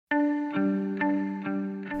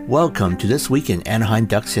Welcome to This Week in Anaheim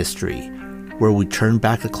Ducks History, where we turn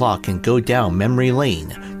back the clock and go down memory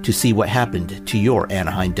lane to see what happened to your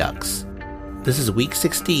Anaheim Ducks. This is Week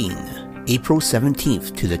 16, April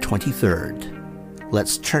 17th to the 23rd.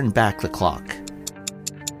 Let's turn back the clock.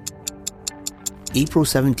 April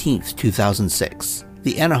 17th, 2006.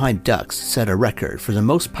 The Anaheim Ducks set a record for the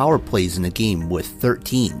most power plays in a game with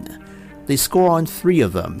 13. They score on 3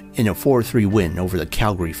 of them in a 4-3 win over the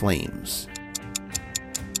Calgary Flames.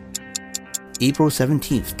 April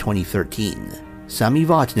 17th, 2013. Sami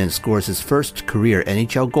Vatanen scores his first career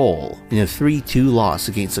NHL goal in a 3-2 loss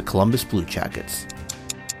against the Columbus Blue Jackets.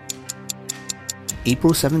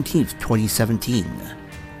 April 17th, 2017.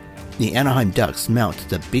 The Anaheim Ducks mount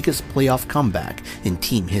the biggest playoff comeback in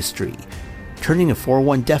team history, turning a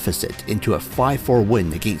 4-1 deficit into a 5-4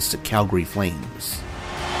 win against the Calgary Flames.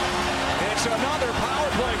 It's another power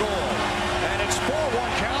play goal, and it's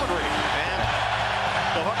 4-1 Calgary.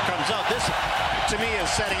 And the hook comes out. This, to me, is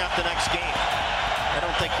setting up the next game. I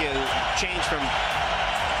don't think you change from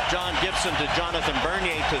John Gibson to Jonathan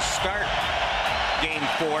Bernier to start game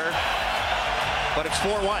 4, but it's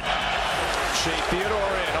 4-1. Shea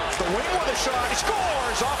Theodore in off the wing with a shot. He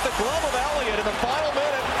scores off the glove of Elliott in the final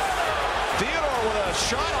minute. Theodore with a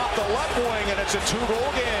shot off the left wing, and it's a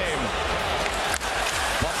 2-goal game.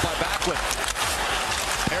 Bumped by Backlund.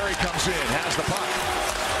 Perry comes in, has the puck.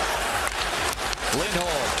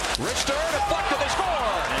 Lindholm, Richter, deflected, they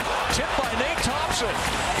score! Tipped by Nate Thompson.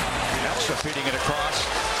 Elsa feeding it across.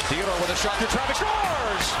 Theodore with a shot through traffic,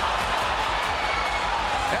 scores!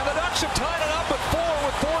 And the Ducks have tied it up at 4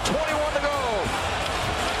 with 4:21 to go.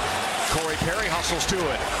 Corey Perry hustles to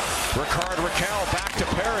it. Ricard Raquel back to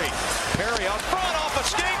Perry. Perry out front off a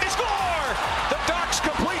skate, they score! The Ducks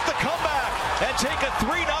complete the comeback and take a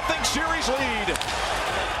 3-0 series lead.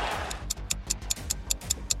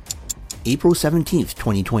 April 17th,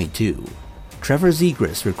 2022. Trevor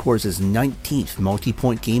Zegras records his 19th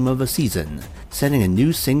multi-point game of the season, setting a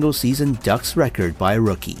new single-season Ducks record by a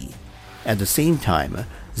rookie. At the same time,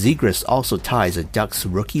 Zegras also ties a Ducks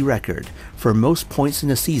rookie record for most points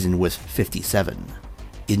in a season with 57.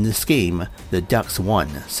 In this game, the Ducks won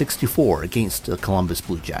 6-4 against the Columbus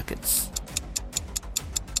Blue Jackets.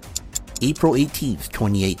 April 18th,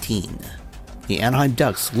 2018. The Anaheim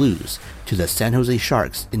Ducks lose to the San Jose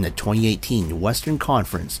Sharks in the 2018 Western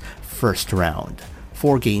Conference first round,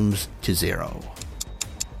 4-0.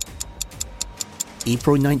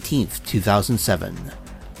 April 19th, 2007.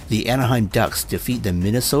 The Anaheim Ducks defeat the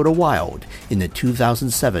Minnesota Wild in the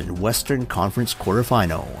 2007 Western Conference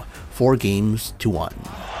quarterfinal, 4-1.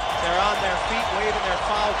 They're on their feet, waving their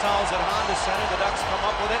foul towels at Honda Center. The Ducks come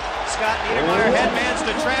up with it. Scott Niedermayer headmans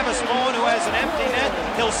to Travis Moen, who has an empty net.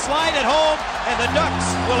 He'll slide it home, and the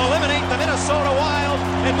Ducks will eliminate the Minnesota Wild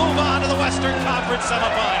and move on to the Western Conference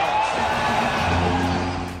semifinals.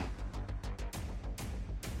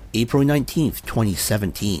 April 19th,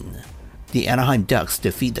 2017. The Anaheim Ducks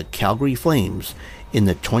defeat the Calgary Flames in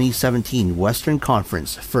the 2017 Western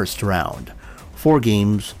Conference first round,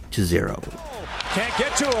 4-0. Can't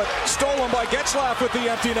get to it. Stolen by Getzlaf with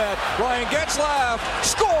the empty net. Ryan Getzlaf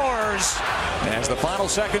scores! As the final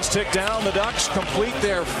seconds tick down, the Ducks complete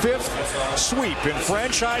their 5th sweep in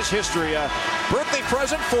franchise history. A birthday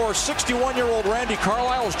present for 61-year-old Randy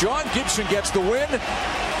Carlyle as John Gibson gets the win.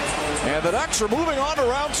 And the Ducks are moving on to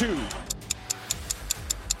round 2.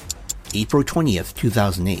 April 20th,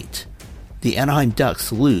 2008. The Anaheim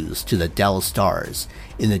Ducks lose to the Dallas Stars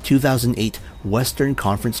in the 2008 Western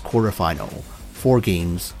Conference quarterfinal,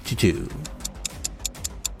 4-2.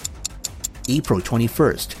 April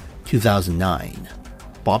 21st, 2009.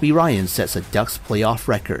 Bobby Ryan sets a Ducks playoff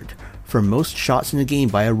record for most shots in a game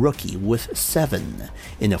by a rookie with 7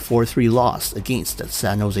 in a 4-3 loss against the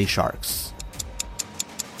San Jose Sharks.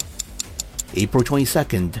 April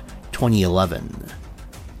 22nd, 2011.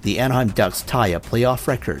 The Anaheim Ducks tie a playoff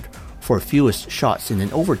record for fewest shots in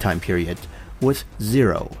an overtime period with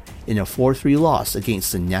 0 in a 4-3 loss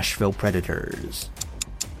against the Nashville Predators.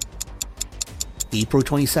 April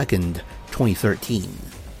 22nd, 2013.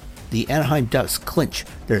 The Anaheim Ducks clinch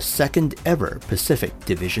their second ever Pacific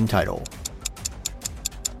Division title.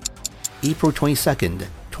 April 22nd,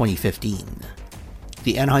 2015.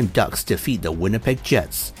 The Anaheim Ducks defeat the Winnipeg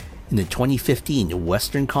Jets in the 2015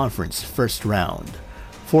 Western Conference first round,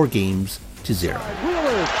 4-0.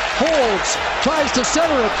 Wheeler holds, tries to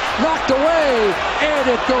center it, knocked away, and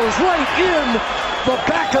it goes right in the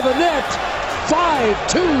back of the net.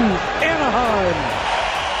 5-2 Anaheim.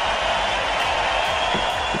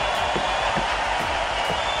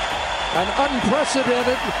 An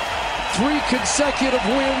unprecedented 3 consecutive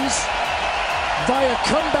wins by a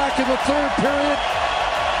comeback in the third period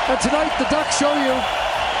And tonight the Ducks show you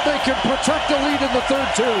they can protect the lead in the third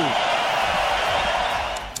too.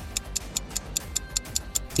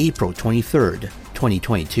 April 23rd,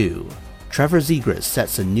 2022. Trevor Zegras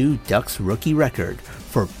sets a new Ducks rookie record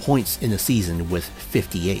for points in the season with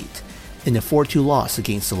 58 in a 4-2 loss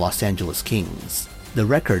against the Los Angeles Kings. The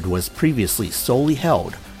record was previously solely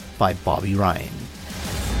held by Bobby Ryan.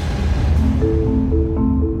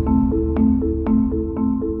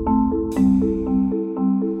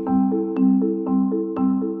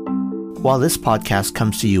 While this podcast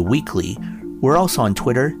comes to you weekly, we're also on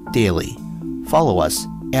Twitter daily. Follow us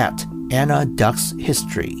at Anna Ducks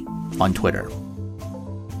History on Twitter.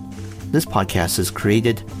 This podcast is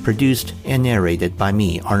created, produced, and narrated by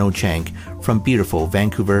me, Arnold Chang, from beautiful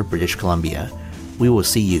Vancouver, British Columbia. We will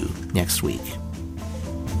see you next week.